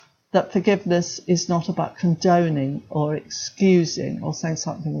that forgiveness is not about condoning or excusing or saying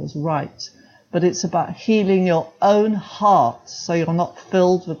something was right, but it's about healing your own heart so you're not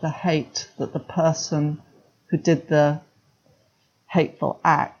filled with the hate that the person who did the hateful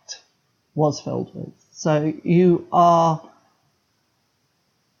act was filled with. So you're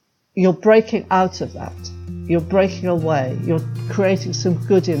breaking out of that. You're breaking away. You're creating some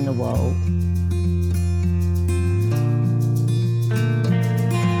good in the world.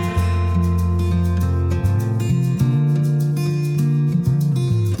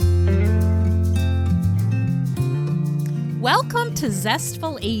 Welcome to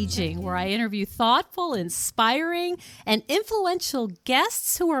Zestful Aging, where I interview thoughtful, inspiring, and influential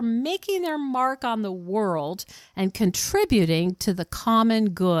guests who are making their mark on the world and contributing to the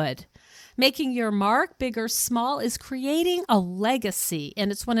common good. Making your mark, big or small, is creating a legacy,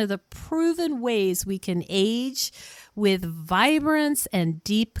 and it's one of the proven ways we can age with vibrance and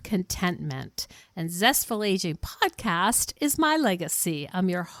deep contentment. And Zestful Aging Podcast is my legacy. I'm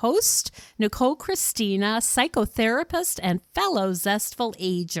your host, Nicole Christina, psychotherapist and fellow Zestful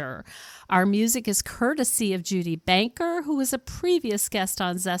Ager. Our music is courtesy of Judy Banker, who was a previous guest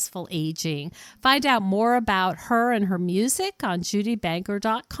on Zestful Aging. Find out more about her and her music on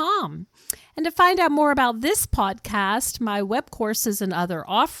judybanker.com. And to find out more about this podcast, my web courses, and other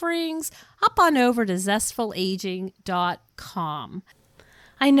offerings, hop on over to zestfulaging.com.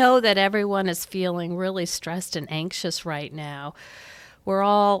 I know that everyone is feeling really stressed and anxious right now. We're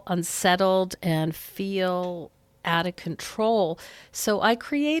all unsettled and feel out of control. So I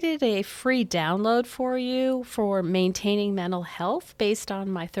created a free download for you for maintaining mental health based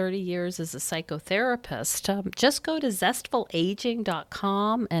on my 30 years as a psychotherapist. Just go to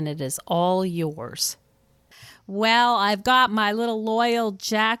zestfulaging.com and it is all yours. Well, I've got my little loyal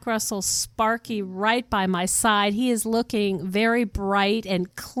Jack Russell Sparky right by my side. He is looking very bright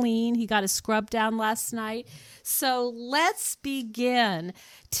and clean. He got his scrub down last night. So let's begin.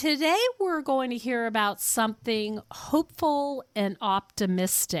 Today we're going to hear about something hopeful and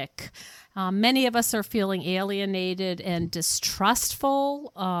optimistic. Many of us are feeling alienated and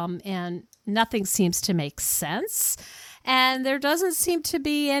distrustful, and nothing seems to make sense. And there doesn't seem to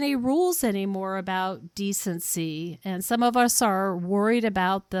be any rules anymore about decency. And some of us are worried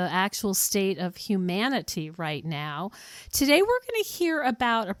about the actual state of humanity right now. Today, we're going to hear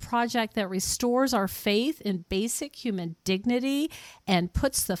about a project that restores our faith in basic human dignity and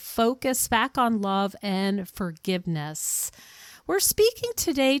puts the focus back on love and forgiveness. We're speaking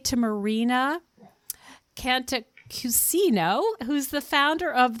today to Marina Cantacuzino, who's the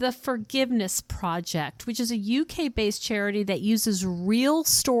founder of the Forgiveness Project, which is a UK-based charity that uses real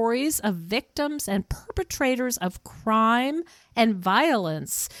stories of victims and perpetrators of crime and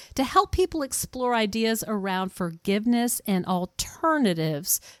violence to help people explore ideas around forgiveness and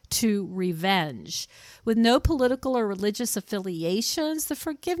alternatives to revenge. With no political or religious affiliations, the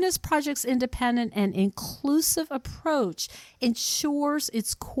Forgiveness Project's independent and inclusive approach ensures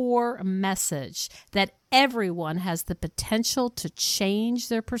its core message that everyone has the potential to change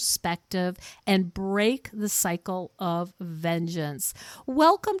their perspective and break the cycle of vengeance.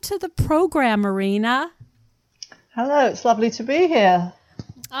 Welcome to the program, Marina. Hello, it's lovely to be here.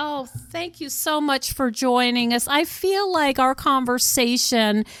 Oh, thank you so much for joining us. I feel like our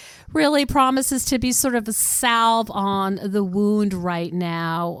conversation really promises to be sort of a salve on the wound right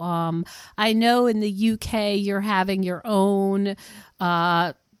now. I know in the UK you're having your own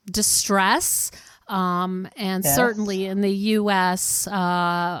distress. And yes. Certainly in the U.S.,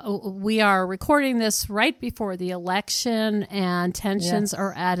 we are recording this right before the election, and tensions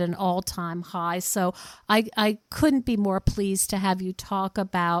are at an all-time high. So I couldn't be more pleased to have you talk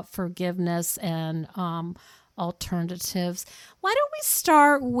about forgiveness and alternatives. Why don't we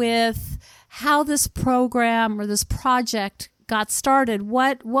start with how this program or this project got started?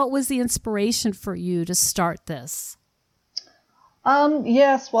 What was the inspiration for you to start this?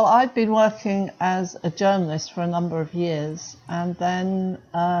 Yes, well, I'd been working as a journalist for a number of years, and then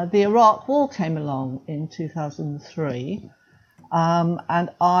the Iraq War came along in 2003, and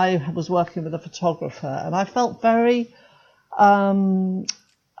I was working with a photographer, and I felt very, I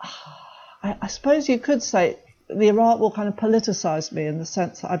suppose you could say the Iraq War kind of politicized me in the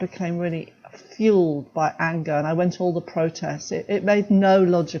sense that I became really fueled by anger, and I went to all the protests. It made no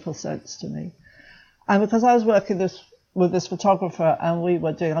logical sense to me. And because I was working with this photographer and we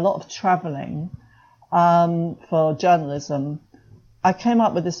were doing a lot of traveling for journalism, I came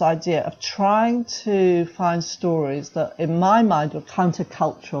up with this idea of trying to find stories that in my mind were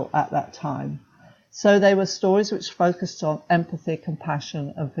countercultural at that time. So they were stories which focused on empathy,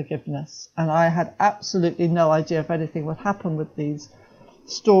 compassion and forgiveness. And I had absolutely no idea if anything would happen with these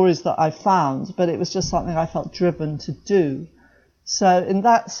stories that I found, but it was just something I felt driven to do. So in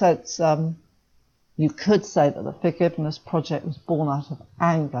that sense, you could say that the Forgiveness Project was born out of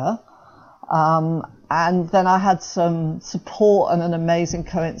anger. And then I had some support and an amazing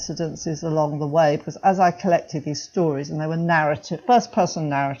coincidences along the way, because as I collected these stories, and they were first-person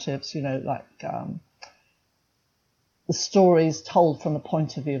narratives, like the stories told from the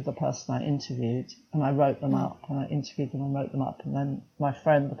point of view of the person I interviewed, and I wrote them up, and I interviewed them and wrote them up, and then my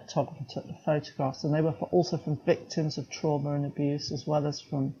friend, the photographer, took the photographs, and they were also from victims of trauma and abuse, as well as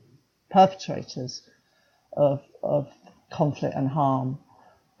from perpetrators of conflict and harm.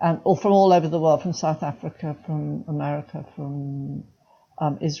 Or from all over the world, from South Africa, from America, from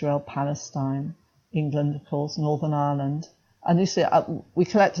Israel, Palestine, England, of course, Northern Ireland. And you see, we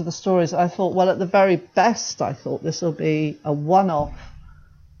collected the stories. I thought, well, at the very best, I thought this will be a one-off,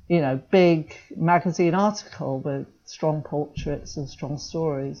 big magazine article with strong portraits and strong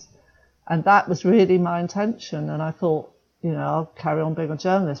stories. And that was really my intention. And I thought, I'll carry on being a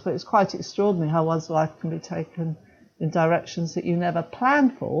journalist. But it's quite extraordinary how one's life can be taken in directions that you never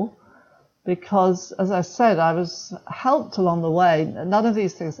planned for, because, as I said, I was helped along the way. None of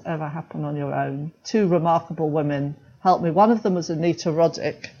these things ever happen on your own. Two remarkable women helped me. One of them was Anita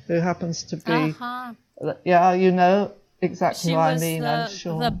Roddick, who happens to be, yeah, you know exactly what I mean, I'm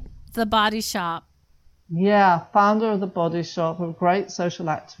sure. The Body Shop. Yeah, founder of the Body Shop, a great social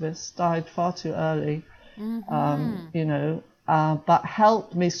activist, died far too early, but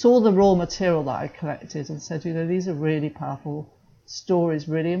helped me, saw the raw material that I collected and said, these are really powerful stories,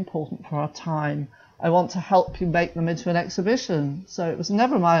 really important for our time. I want to help you make them into an exhibition. So it was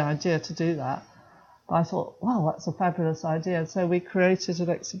never my idea to do that. But I thought, wow, that's a fabulous idea. So we created an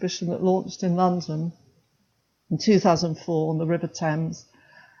exhibition that launched in London in 2004 on the River Thames.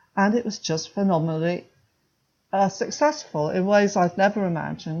 And it was just phenomenally successful in ways I'd never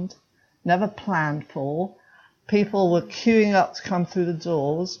imagined, never planned for. People were queuing up to come through the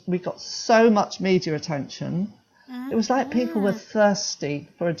doors. We got so much media attention. It was like people were thirsty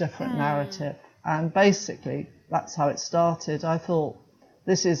for a different narrative. And basically, that's how it started. I thought,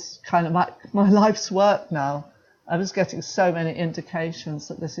 this is kind of my life's work now. I was getting so many indications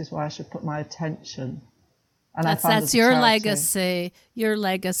that this is where I should put my attention. And that's your legacy,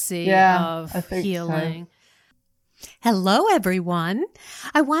 of healing. So. Hello, everyone.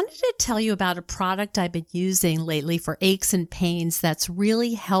 I wanted to tell you about a product I've been using lately for aches and pains that's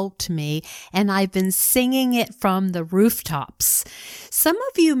really helped me, and I've been singing it from the rooftops. Some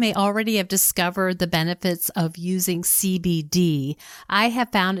of you may already have discovered the benefits of using CBD. I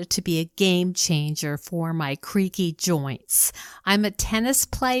have found it to be a game changer for my creaky joints. I'm a tennis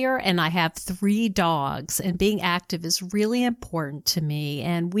player and I have 3 dogs, and being active is really important to me,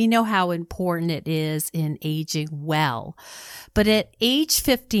 and we know how important it is in aging well. But at age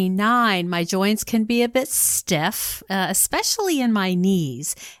 59, my joints can be a bit stiff, especially in my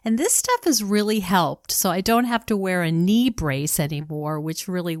knees. And this stuff has really helped, so I don't have to wear a knee brace anymore, which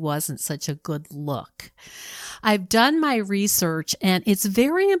really wasn't such a good look. I've done my research, and it's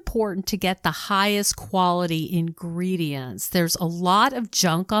very important to get the highest quality ingredients. There's a lot of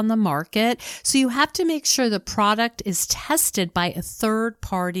junk on the market, so you have to make sure the product is tested by a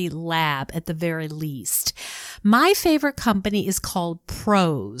third-party lab at the very least. My favorite company is called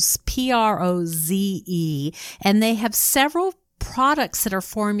Prose, P-R-O-Z-E, and they have several products that are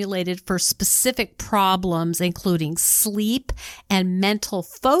formulated for specific problems, including sleep and mental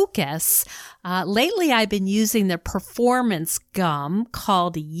focus. Lately, I've been using the performance gum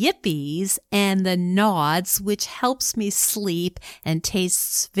called Yippies and the Nods, which helps me sleep and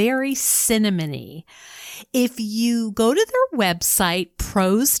tastes very cinnamony. If you go to their website,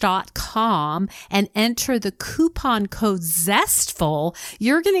 prose.com, and enter the coupon code ZESTFUL,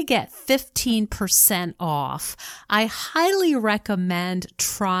 you're going to get 15% off. I highly recommend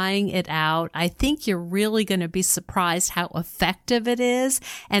trying it out. I think you're really going to be surprised how effective it is,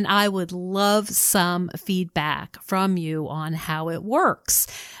 and I would love some feedback from you on how it works.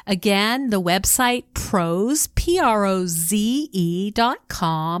 Again, the website Prose, Prose.com.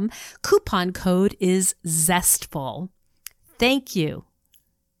 Coupon code is ZESTFUL. Thank you.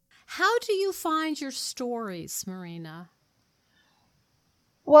 How do you find your stories, Marina?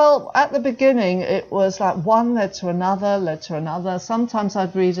 Well, at the beginning, it was like one led to another. Sometimes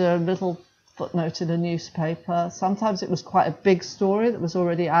I'd read a little footnote in a newspaper. Sometimes it was quite a big story that was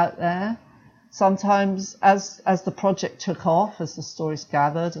already out there. Sometimes, as the project took off, as the stories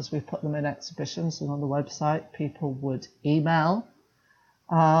gathered, as we put them in exhibitions and on the website, people would email.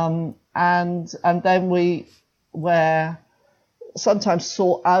 And then we sometimes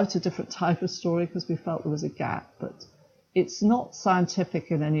sought out a different type of story because we felt there was a gap. But it's not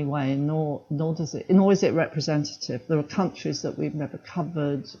scientific in any way, nor is it representative. There are countries that we've never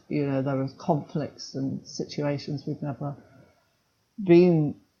covered. There are conflicts and situations we've never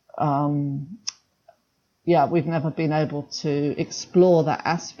been. We've never been able to explore that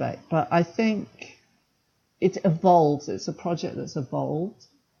aspect. But I think it evolves. It's a project that's evolved,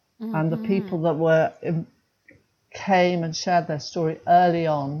 and the people that came and shared their story early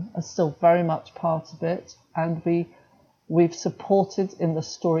on are still very much part of it, and we've supported in the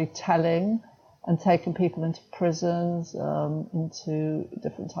storytelling and taken people into prisons, into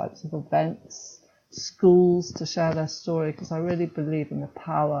different types of events, schools to share their story, because I really believe in the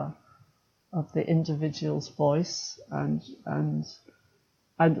power of the individual's voice, and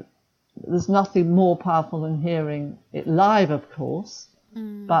there's nothing more powerful than hearing it live, of course.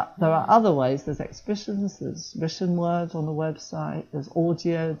 But there are other ways. There's exhibitions, there's written word on the website, there's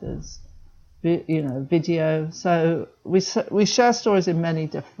audio, there's video. So we share stories in many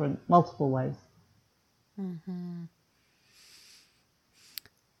different, multiple ways.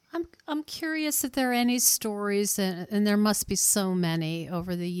 I'm curious if there are any stories, and there must be so many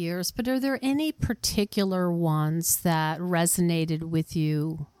over the years, but are there any particular ones that resonated with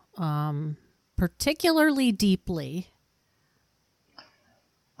you particularly deeply?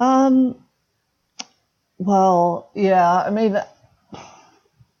 Well, yeah, I mean,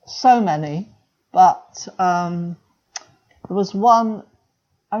 so many, but there was one,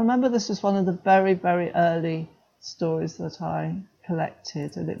 I remember this was one of the very, very early stories that I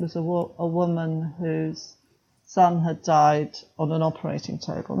collected, and it was a woman whose son had died on an operating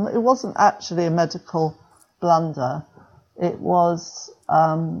table. And it wasn't actually a medical blunder. It was,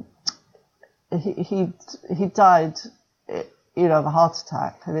 he died, of a heart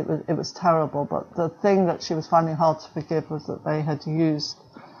attack, and it was terrible. But the thing that she was finding hard to forgive was that they had used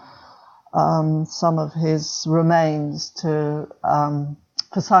some of his remains for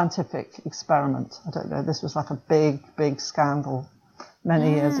scientific experiment. I don't know. This was like a big scandal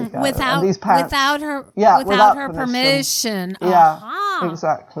many years ago. Without her permission. Yeah,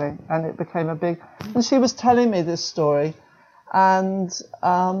 exactly. And it became and she was telling me this story, and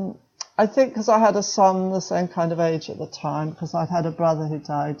I think because I had a son the same kind of age at the time, because I'd had a brother who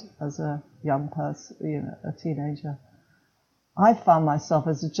died as a young person, a teenager. I found myself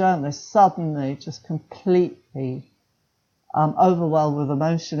as a journalist suddenly just completely overwhelmed with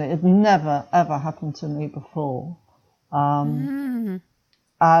emotion. It had never, ever happened to me before. And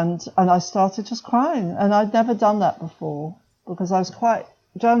I started just crying, and I'd never done that before, because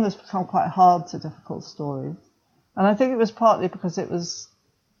journalists become quite hard to difficult stories. And I think it was partly because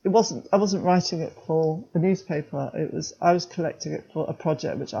I wasn't writing it for a newspaper. I was collecting it for a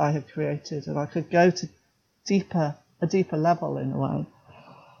project which I had created, and I could go to a deeper level in a way.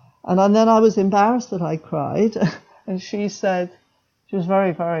 And then I was embarrassed that I cried, and she said, she was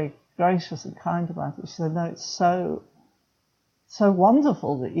very, very gracious and kind about it. She said, "No, it's so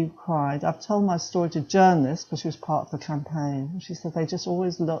wonderful that you cried. I've told my story to journalists," because she was part of the campaign. And she said, "They just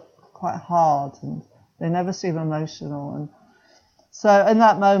always look quite hard, and they never seem emotional." And so in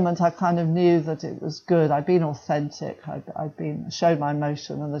that moment, I kind of knew that it was good. I'd been authentic. I'd showed my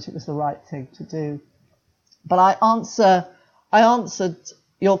emotion, and that it was the right thing to do. But I answered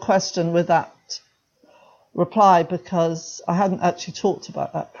your question with that reply because I hadn't actually talked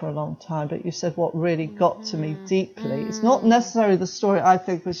about that for a long time. But you said what really got to me deeply. It's not necessarily the story I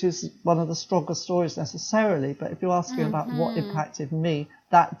think which is one of the strongest stories necessarily, but if you're asking about what impacted me,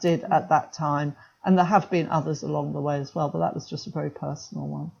 that did at that time. And there have been others along the way as well, but that was just a very personal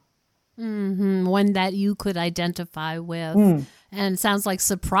one. One that you could identify with, and sounds like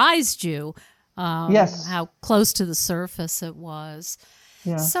surprised you. Yes. How close to the surface it was.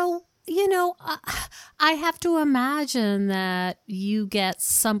 Yeah. So, I have to imagine that you get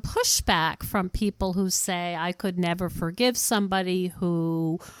some pushback from people who say, I could never forgive somebody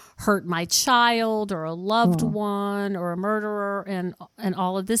who hurt my child or a loved one or a murderer and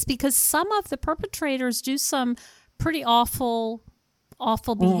all of this, because some of the perpetrators do some pretty awful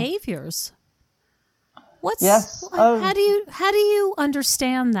behaviors. Yes. How do you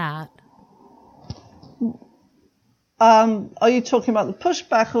understand that? Are you talking about the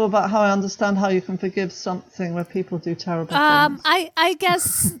pushback, or about how I understand how you can forgive something where people do terrible things? I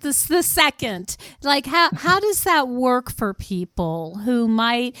guess the second. Like, how does that work for people who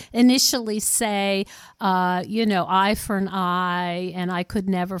might initially say, eye for an eye, and I could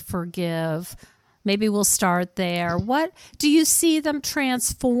never forgive? Maybe we'll start there. What do you see them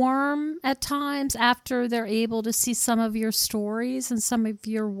transform at times after they're able to see some of your stories and some of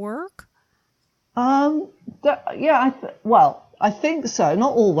your work? I think so.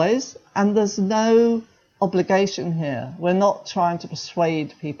 Not always, and there's no obligation here. We're not trying to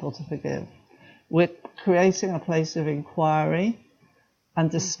persuade people to forgive. We're creating a place of inquiry and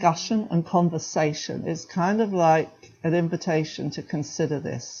discussion and conversation. It's kind of like an invitation to consider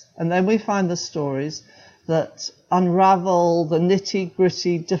this. And then we find the stories that unravel the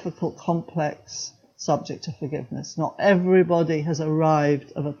nitty-gritty, difficult, complex subject of forgiveness. Not everybody has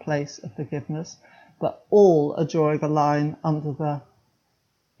arrived at a place of forgiveness, but all are drawing a line under the,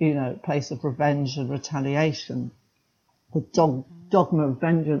 place of revenge and retaliation, the dogma of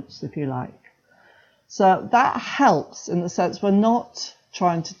vengeance, if you like. So that helps in the sense we're not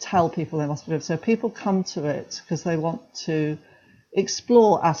trying to tell people they must forgive. So people come to it because they want to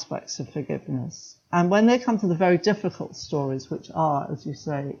explore aspects of forgiveness. And when they come to the very difficult stories, which are, as you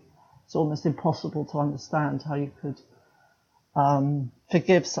say, it's almost impossible to understand how you could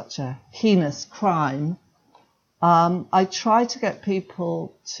forgive such a heinous crime, I try to get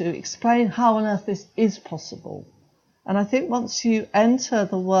people to explain how on earth this is possible. And I think once you enter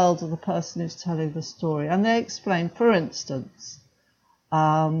the world of the person who's telling the story, and they explain, for instance,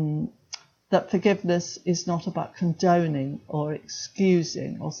 that forgiveness is not about condoning or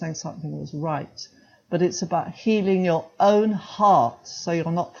excusing or saying something was right, but it's about healing your own heart so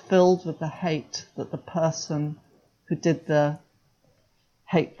you're not filled with the hate that the person who did the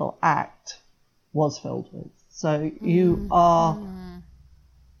hateful act was filled with. So you're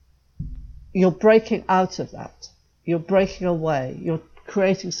breaking out of that. You're breaking away. You're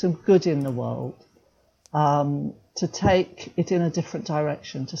creating some good in the world, to take it in a different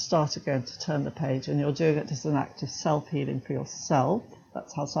direction, to start again, to turn the page. And you're doing it as an act of self-healing for yourself.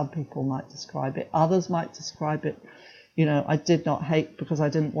 That's how some people might describe it. Others might describe it, I did not hate because I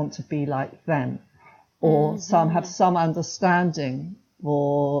didn't want to be like them. Or some have some understanding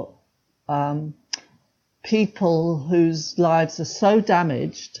for people whose lives are so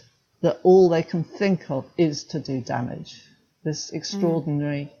damaged that all they can think of is to do damage. This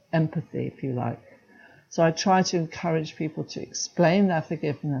extraordinary empathy, if you like. So I try to encourage people to explain their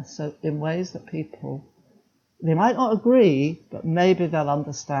forgiveness in ways that they might not agree, but maybe they'll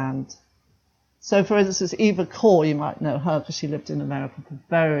understand. So, for instance, Eva Kor, you might know her because she lived in America for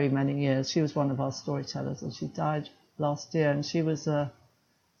very many years. She was one of our storytellers, and she died last year. And she was a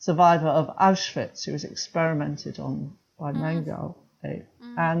survivor of Auschwitz. She was experimented on by Mengele.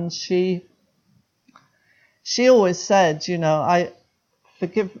 And she always said, I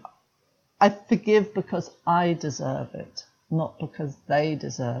forgive because I deserve it, not because they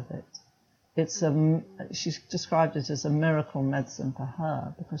deserve it. She described it as a miracle medicine for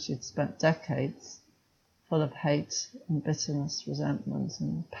her because she'd spent decades full of hate and bitterness, resentment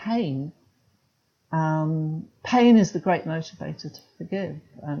and pain. Pain is the great motivator to forgive.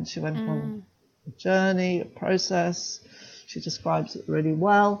 And she went on a journey, a process. She describes it really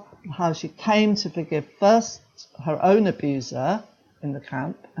well, how she came to forgive first her own abuser in the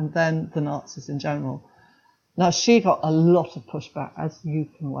camp and then the Nazis in general. Now, she got a lot of pushback, as you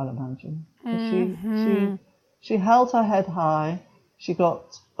can well imagine. She held her head high. She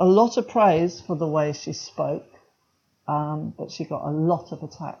got a lot of praise for the way she spoke, but she got a lot of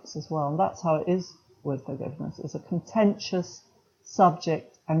attacks as well. And that's how it is with forgiveness. It's a contentious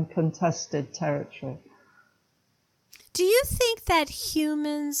subject and contested territory. Do you think that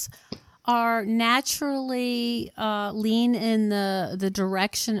humans are naturally lean in the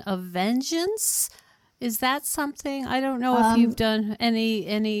direction of vengeance? Is that something? I don't know if you've done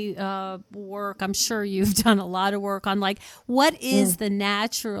any work. I'm sure you've done a lot of work on what is the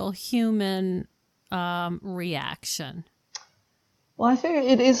natural human reaction? Well, I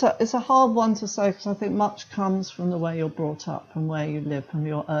think it's a hard one to say because I think much comes from the way you're brought up, from where you live, from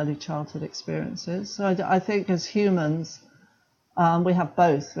your early childhood experiences. So I think as humans, we have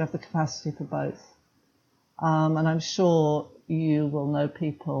both. We have the capacity for both. And I'm sure you will know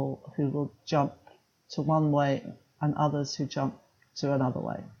people who will jump to one way and others who jump to another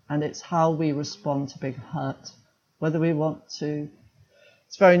way. And it's how we respond to being hurt. Whether we want to,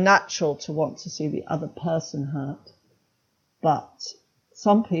 it's very natural to want to see the other person hurt. But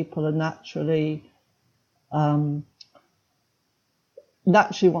some people are naturally want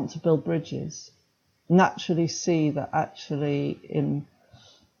to build bridges, naturally see that actually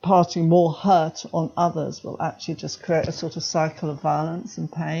imparting more hurt on others will actually just create a sort of cycle of violence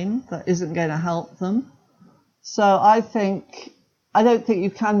and pain that isn't going to help them. So I don't think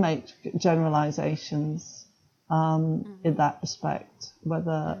you can make generalizations in that respect,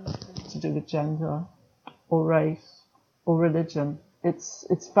 whether to do with gender or race or religion.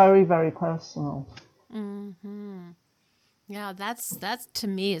 It's very, very personal. Mm-hmm. Yeah, that's to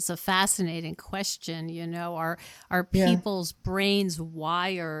me is a fascinating question. Are people's brains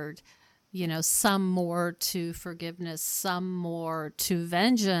wired some more to forgiveness, some more to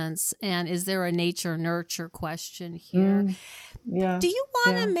vengeance. And is there a nature-nurture question here? Yeah. Do you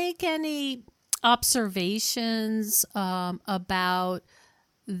want to Yeah. make any observations about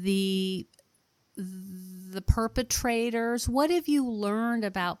the perpetrators? What have you learned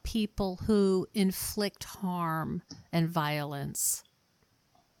about people who inflict harm and violence?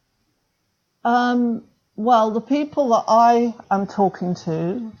 Well, the people that I am talking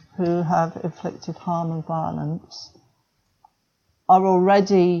to who have inflicted harm and violence are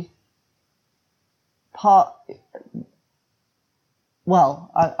already part.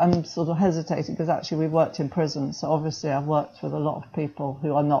 Well, I'm sort of hesitating because actually we've worked in prison, so obviously I've worked with a lot of people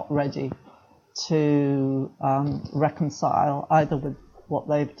who are not ready to reconcile either with what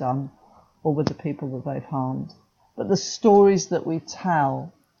they've done or with the people that they've harmed. But the stories that we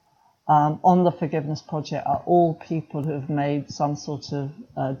tell on the Forgiveness Project are all people who have made some sort of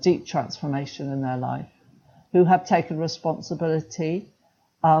deep transformation in their life, who have taken responsibility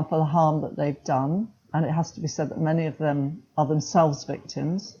for the harm that they've done. And it has to be said that many of them are themselves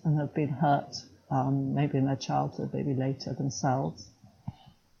victims and have been hurt, maybe in their childhood, maybe later themselves.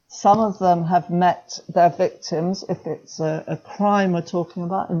 Some of them have met their victims, if it's a crime we're talking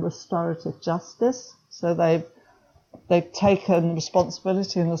about, in restorative justice. So they've taken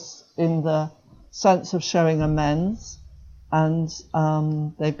responsibility in the sense of showing amends, and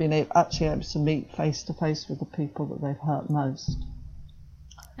they've been actually able to meet face to face with the people that they've hurt most.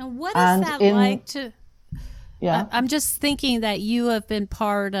 Now, what is that like to? Yeah, I'm just thinking that you have been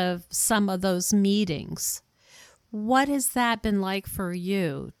part of some of those meetings. What has that been like for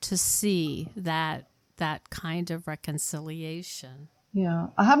you to see that kind of reconciliation? Yeah,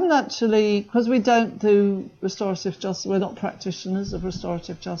 I haven't actually, because we don't do restorative justice, we're not practitioners of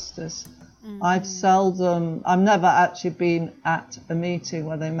restorative justice. Mm-hmm. I've never actually been at a meeting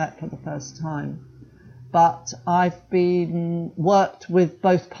where they met for the first time, but I've worked with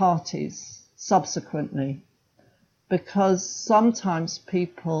both parties subsequently, because sometimes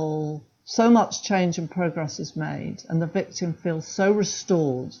so much change and progress is made and the victim feels so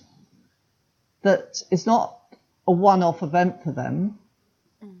restored that it's not a one-off event for them.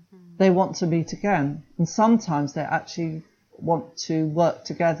 Mm-hmm. They want to meet again. And sometimes they actually want to work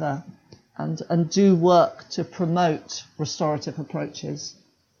together and do work to promote restorative approaches.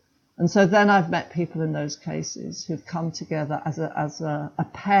 And so then I've met people in those cases who've come together as a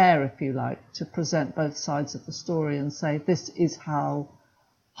pair, if you like, to present both sides of the story and say, this is how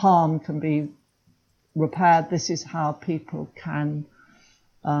harm can be repaired, this is how people can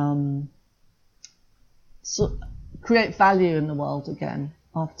create value in the world again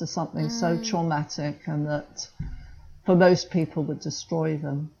after something so traumatic and that for most people would destroy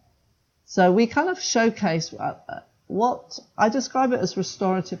them. So we kind of showcase what I describe it as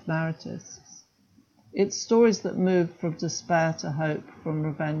restorative narratives. It's stories that move from despair to hope, from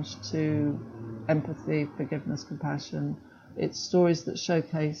revenge to empathy, forgiveness, compassion. It's stories that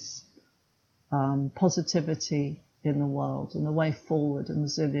showcase positivity in the world and the way forward and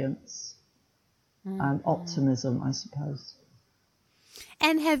resilience and optimism, I suppose.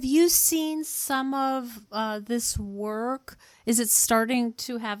 And have you seen some of this work? Is it starting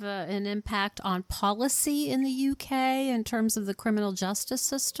to have an impact on policy in the UK in terms of the criminal justice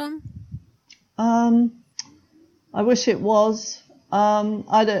system? I wish it was.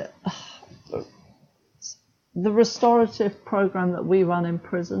 The restorative program that we run in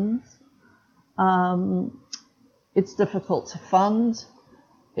prisons, it's difficult to fund.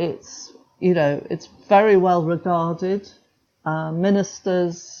 It's very well regarded.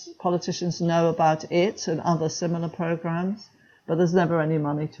 Ministers, politicians know about it and other similar programs, but there's never any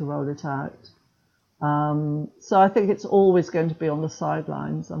money to roll it out. So I think it's always going to be on the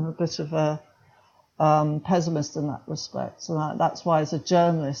sidelines. I'm a bit of a pessimist in that respect. So that's why as a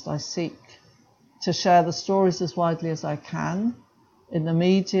journalist I seek to share the stories as widely as I can in the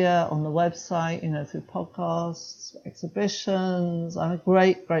media, on the website, through podcasts, exhibitions. I'm a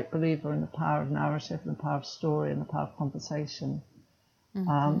great, great believer in the power of narrative and the power of story and the power of conversation.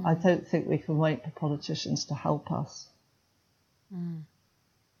 Mm-hmm. I don't think we can wait for politicians to help us.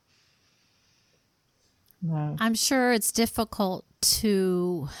 No. I'm sure it's difficult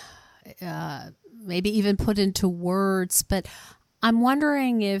to maybe even put into words, but I'm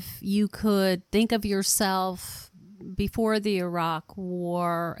wondering if you could think of yourself before the Iraq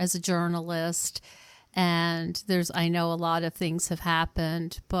War as a journalist, and I know a lot of things have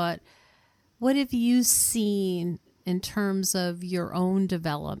happened, but what have you seen in terms of your own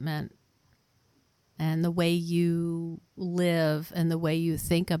development and the way you live and the way you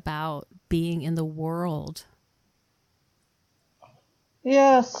think about being in the world?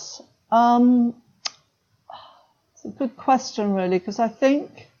 Yes. It's a good question, really, because I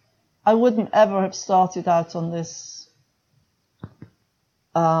think I wouldn't ever have started out on this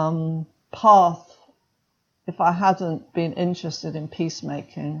path if I hadn't been interested in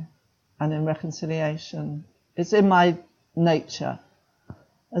peacemaking and in reconciliation. It's in my nature.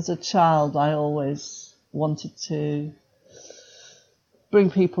 As a child, I always wanted to bring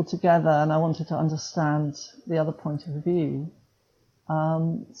people together, and I wanted to understand the other point of view.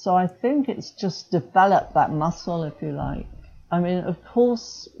 So I think it's just developed that muscle, if you like. I mean, of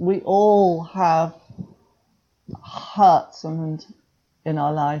course, we all have hurts in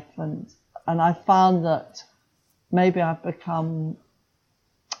our life, and I found that maybe I've become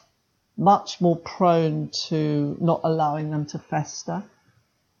much more prone to not allowing them to fester.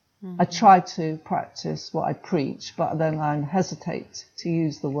 I try to practice what I preach, but then I hesitate to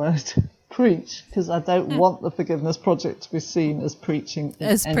use the word preach, because I don't want the Forgiveness Project to be seen as preaching in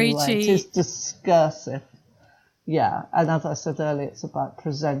any way. It is discursive. Yeah, and as I said earlier, it's about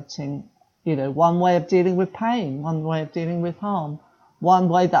presenting, one way of dealing with pain, one way of dealing with harm, one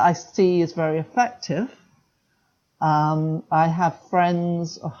way that I see is very effective. I have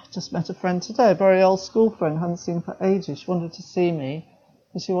friends, I just met a friend today, a very old school friend, hadn't seen for ages. She wanted to see me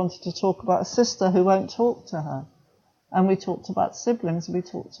because she wanted to talk about a sister who won't talk to her. And we talked about siblings, and we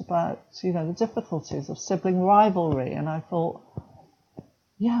talked about, the difficulties of sibling rivalry. And I thought,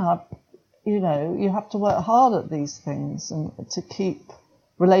 yeah, you have to work hard at these things and to keep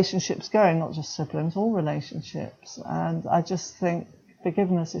relationships going, not just siblings, all relationships. And I just think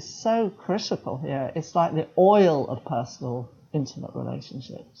forgiveness is so critical here. It's like the oil of personal, intimate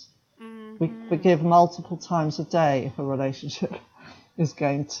relationships. Mm-hmm. We forgive multiple times a day if a relationship is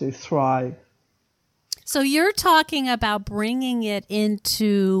going to thrive. So you're talking about bringing it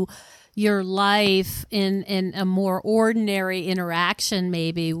into your life in a more ordinary interaction,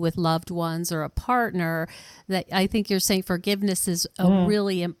 maybe with loved ones or a partner. That I think you're saying forgiveness is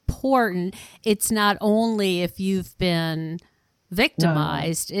really important. It's not only if you've been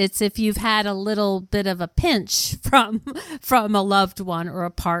victimized, it's if you've had a little bit of a pinch from a loved one or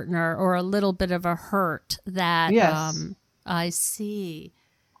a partner, or a little bit of a hurt that I see.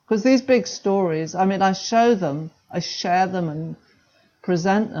 Because these big stories, I mean, I share them and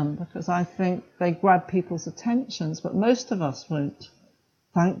present them because I think they grab people's attentions, but most of us won't,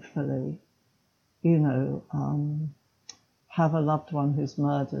 thankfully, have a loved one who's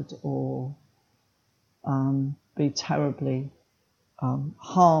murdered or be terribly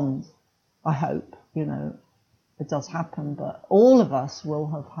harmed. I hope, it does happen, but all of us will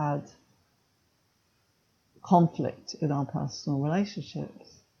have had conflict in our personal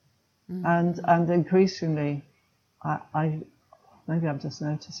relationships. Mm. And increasingly, I maybe I'm just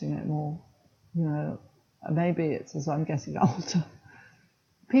noticing it more, maybe it's as I'm getting older.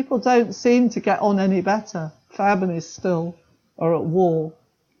 People don't seem to get on any better. Families still are at war,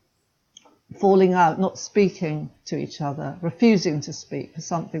 falling out, not speaking to each other, refusing to speak for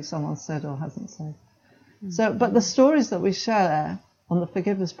something someone said or hasn't said. Mm-hmm. So, but the stories that we share on the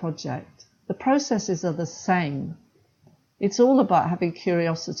Forgiveness Project, the processes are the same. It's all about having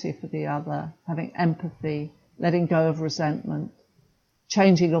curiosity for the other, having empathy, letting go of resentment,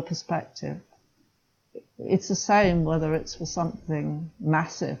 changing your perspective. It's the same whether it's for something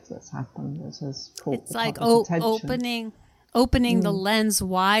massive that's happened that has caught it's the like attention. opening the lens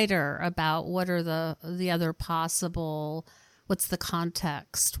wider about what are the other possible, what's the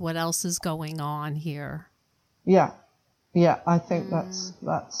context, what else is going on here. Yeah, I think that's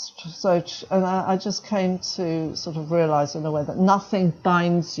so. And I just came to sort of realize in a way that nothing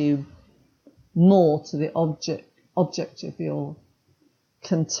binds you more to the object of your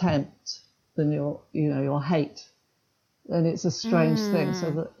contempt than your hate. And it's a strange thing.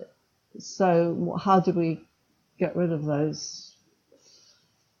 So how do we get rid of those,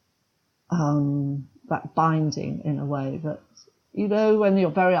 that binding in a way that, when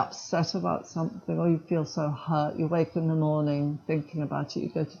you're very upset about something or you feel so hurt, you wake in the morning thinking about it, you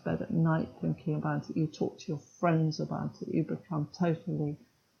go to bed at night thinking about it, you talk to your friends about it, you become totally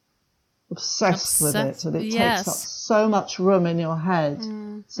obsessed with it, and it takes up so much room in your head.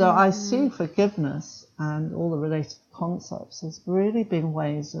 So I see forgiveness and all the related concepts as really being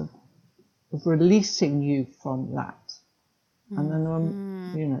ways of releasing you from that. And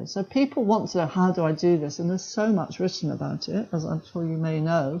then, so people want to know, how do I do this? And there's so much written about it, as I'm sure you may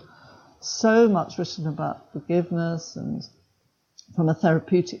know, so much written about forgiveness and from a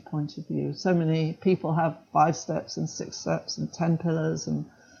therapeutic point of view. So many people have 5 steps and 6 steps and 10 pillars. And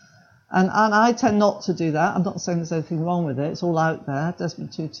I tend not to do that. I'm not saying there's anything wrong with it. It's all out there.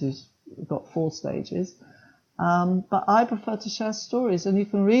 Desmond Tutu's got 4 stages. But I prefer to share stories, and you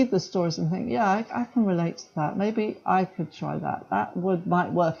can read the stories and think, yeah, I can relate to that. Maybe I could try that. That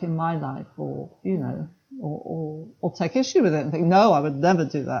might work in my life, or, you know, or take issue with it and think, no, I would never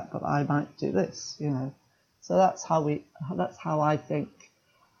do that, but I might do this, you know. So that's how I think,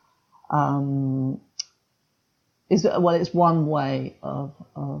 it's one way of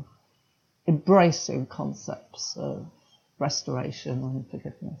embracing concepts of restoration and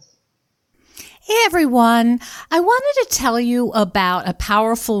forgiveness. Hey everyone, I wanted to tell you about a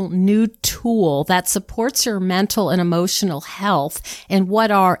powerful new tool that supports your mental and emotional health in what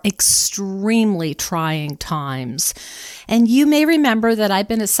are extremely trying times. And you may remember that I've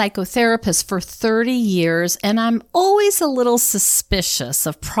been a psychotherapist for 30 years, and I'm always a little suspicious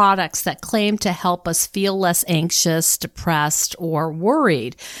of products that claim to help us feel less anxious, depressed, or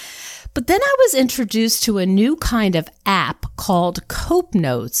worried. But then I was introduced to a new kind of app called Cope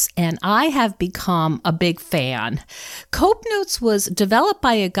Notes, and I have become a big fan. Cope Notes was developed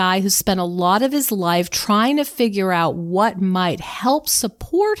by a guy who spent a lot of his life trying to figure out what might help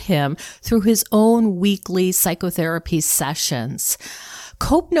support him through his own weekly psychotherapy sessions.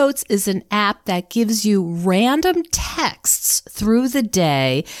 Cope Notes is an app that gives you random texts through the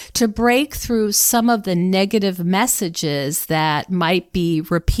day to break through some of the negative messages that might be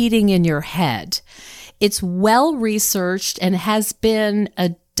repeating in your head. It's well researched and has been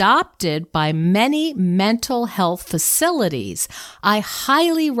adopted by many mental health facilities. I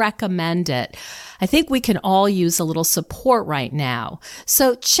highly recommend it. I think we can all use a little support right now.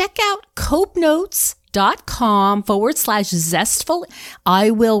 So check out copenotes.com/zestful.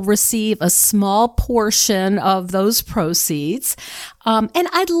 I will receive a small portion of those proceeds. And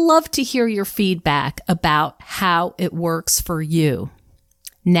I'd love to hear your feedback about how it works for you.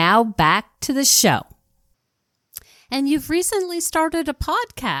 Now back to the show. And you've recently started a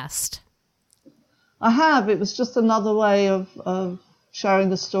podcast. I have. It was just another way of sharing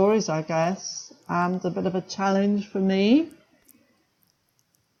the stories, I guess, and a bit of a challenge for me.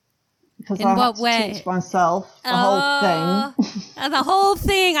 Because I had to teach myself the whole thing. The whole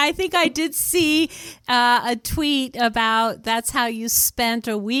thing. I think I did see a tweet about that's how you spent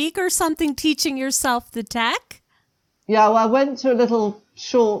a week or something teaching yourself the tech. Yeah, well, I went to a little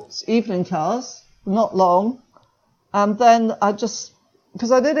short evening class, not long. And then because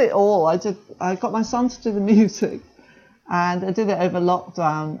I did it all, I got my son to do the music, and I did it over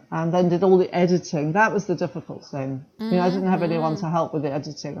lockdown, and then did all the editing. That was the difficult thing. You know, I didn't have anyone to help with the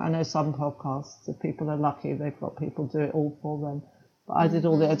editing. I know some podcasts, if people are lucky, they've got people do it all for them. But I did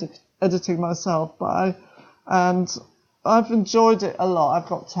all the editing myself. And I've enjoyed it a lot. I've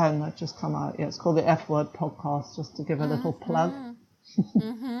got 10 that just come out. Yeah, it's called the F Word Podcast, just to give a little plug.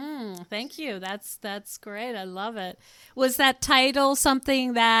 Thank you. That's great. I love it. Was that title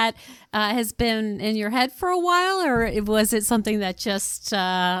something that has been in your head for a while, or was it something that just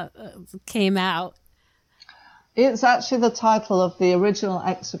came out? It's actually the title of the original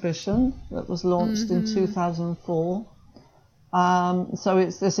exhibition that was launched in 2004. So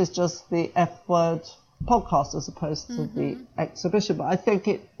this is just the F Word Podcast as opposed to the exhibition. But I think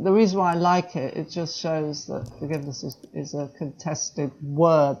the reason why I like it just shows that forgiveness is a contested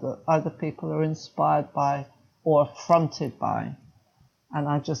word that either people are inspired by or affronted by. And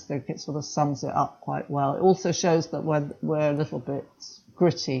I just think it sort of sums it up quite well. It also shows that we're a little bit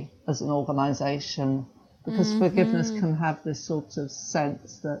gritty as an organisation, because forgiveness can have this sort of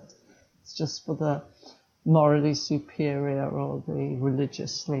sense that it's just for the morally superior or the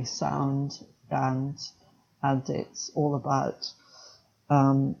religiously sound, and it's all about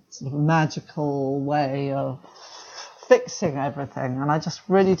sort of a magical way of fixing everything. And I just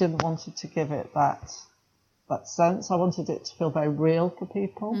really didn't want it to give it that sense. I wanted it to feel very real for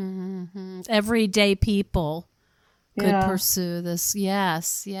people. Everyday people could pursue this.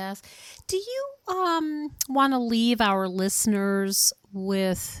 Yes. Do you want to leave our listeners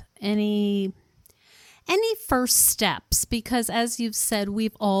with any first steps? Because as you've said,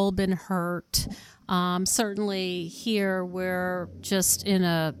 we've all been hurt. Certainly here we're just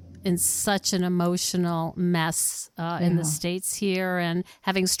in such an emotional mess in the States here, and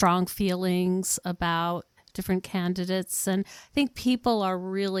having strong feelings about different candidates. And I think people are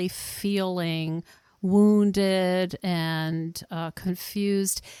really feeling wounded and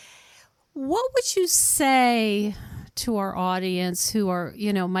confused. What would you say to our audience who are,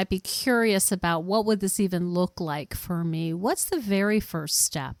 might be curious about what would this even look like for me? What's the very first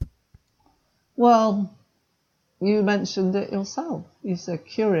step? Well, you mentioned it yourself. You said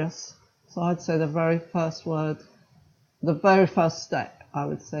curious. So I'd say the very first step, I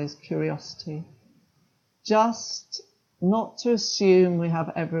would say, is curiosity. Just not to assume we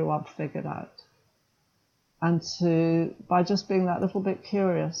have everyone figured out. and by just being that little bit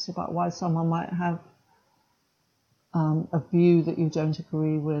curious about why someone might have a view that you don't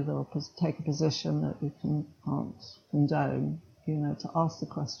agree with, or take a position that you can't condone, to ask the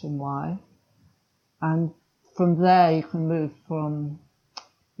question why. And from there you can move from,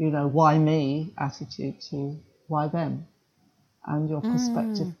 why me attitude to why them. And your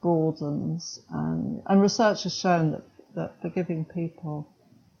perspective broadens. And research has shown that forgiving people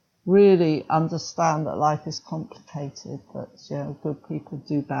really understand that life is complicated, that good people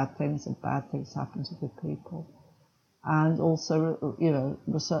do bad things and bad things happen to good people. And also,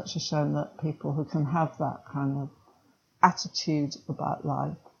 research has shown that people who can have that kind of attitude about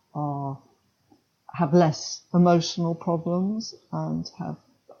life have less emotional problems and have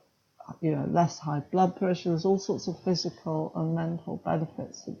less high blood pressure. There's all sorts of physical and mental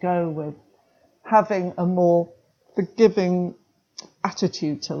benefits that go with having a more forgiving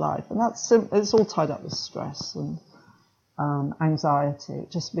attitude to life. And it's all tied up with stress and anxiety.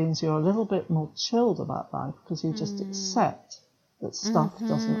 It just means you're a little bit more chilled about life because you just accept that stuff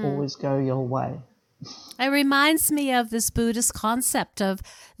doesn't always go your way. It reminds me of this Buddhist concept of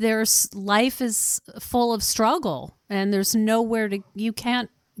life is full of struggle and there's nowhere you can't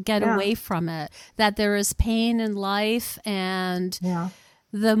get away from it, that there is pain in life, and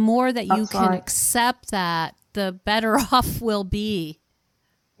the more that you can accept that, the better off we'll be.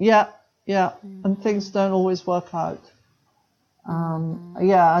 Yeah. And things don't always work out.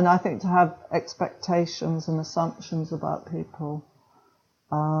 And I think to have expectations and assumptions about people,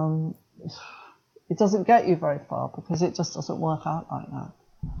 it doesn't get you very far because it just doesn't work out like that.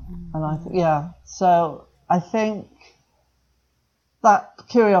 And so I think that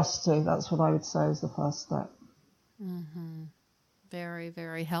curiosity, that's what I would say is the first step. Very,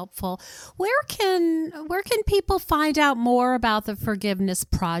 very helpful. Where can people find out more about the Forgiveness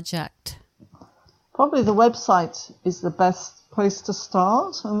Project? Probably the website is the best place to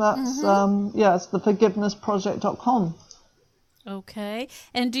start, and that's it's theforgivenessproject.com. Okay.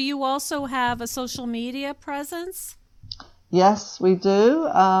 And do you also have a social media presence? Yes, we do.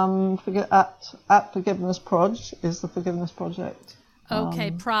 At Forgiveness Proj is the Forgiveness Project. Okay,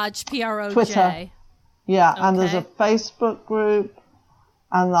 Proj, Proj. Twitter. Yeah, okay. And there's a Facebook group,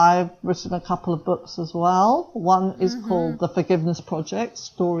 and I've written a couple of books as well. One is called The Forgiveness Project,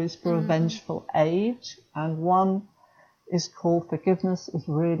 Stories for a Vengeful Age, and one is called Forgiveness is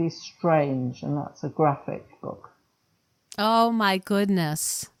Really Strange, and that's a graphic book. Oh my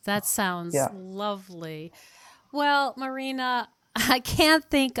goodness, that sounds lovely. Well, Marina, I can't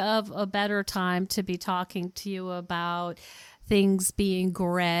think of a better time to be talking to you about things being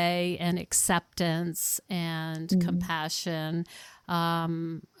gray and acceptance and compassion. I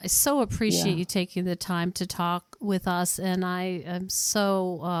so appreciate you taking the time to talk with us, and I am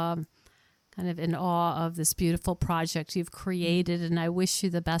so kind of in awe of this beautiful project you've created, and I wish you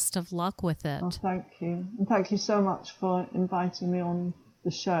the best of luck with it. Oh, thank you. And thank you so much for inviting me on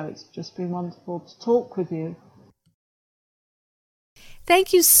the show. It's just been wonderful to talk with you.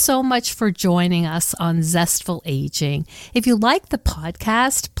 Thank you so much for joining us on Zestful Aging. If you like the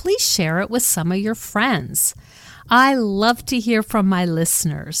podcast, please share it with some of your friends. I love to hear from my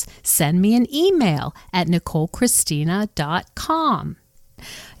listeners. Send me an email at NicoleChristina.com.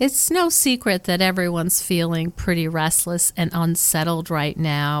 It's no secret that everyone's feeling pretty restless and unsettled right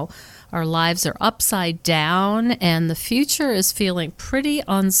now. Our lives are upside down and the future is feeling pretty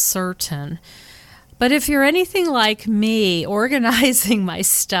uncertain. But if you're anything like me, organizing my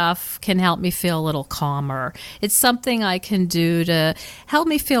stuff can help me feel a little calmer. It's something I can do to help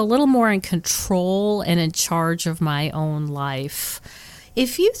me feel a little more in control and in charge of my own life.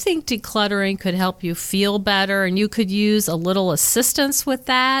 If you think decluttering could help you feel better and you could use a little assistance with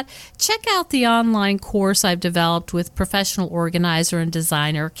that, check out the online course I've developed with professional organizer and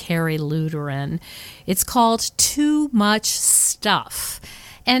designer Carrie Luderin. It's called Too Much Stuff.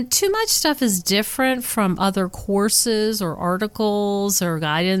 And Too Much Stuff is different from other courses or articles or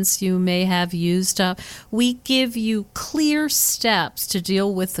guidance you may have used up. We give you clear steps to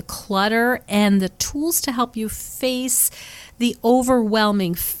deal with the clutter and the tools to help you face the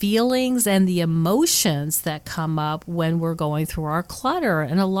overwhelming feelings and the emotions that come up when we're going through our clutter.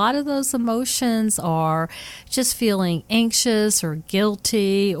 And a lot of those emotions are just feeling anxious or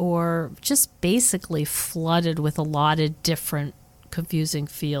guilty or just basically flooded with a lot of different confusing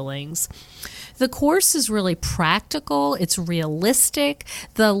feelings. The course is really practical, it's realistic,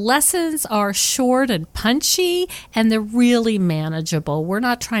 the lessons are short and punchy, and they're really manageable. We're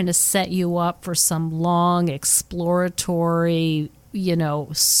not trying to set you up for some long exploratory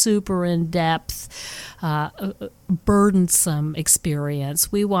super in-depth, burdensome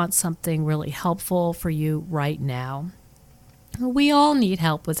experience. We want something really helpful for you right now. We all need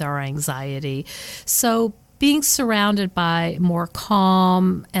help with our anxiety. So being surrounded by more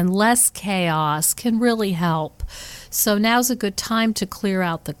calm and less chaos can really help. So now's a good time to clear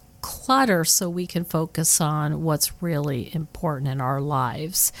out the clutter so we can focus on what's really important in our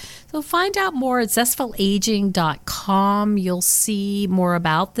lives. So find out more at zestfulaging.com. You'll see more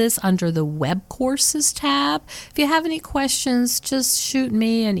about this under the web courses tab. If you have any questions, just shoot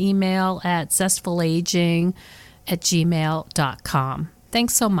me an email at zestfulaging@gmail.com.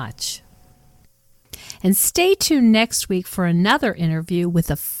 Thanks so much. And stay tuned next week for another interview with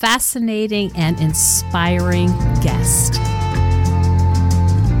a fascinating and inspiring guest.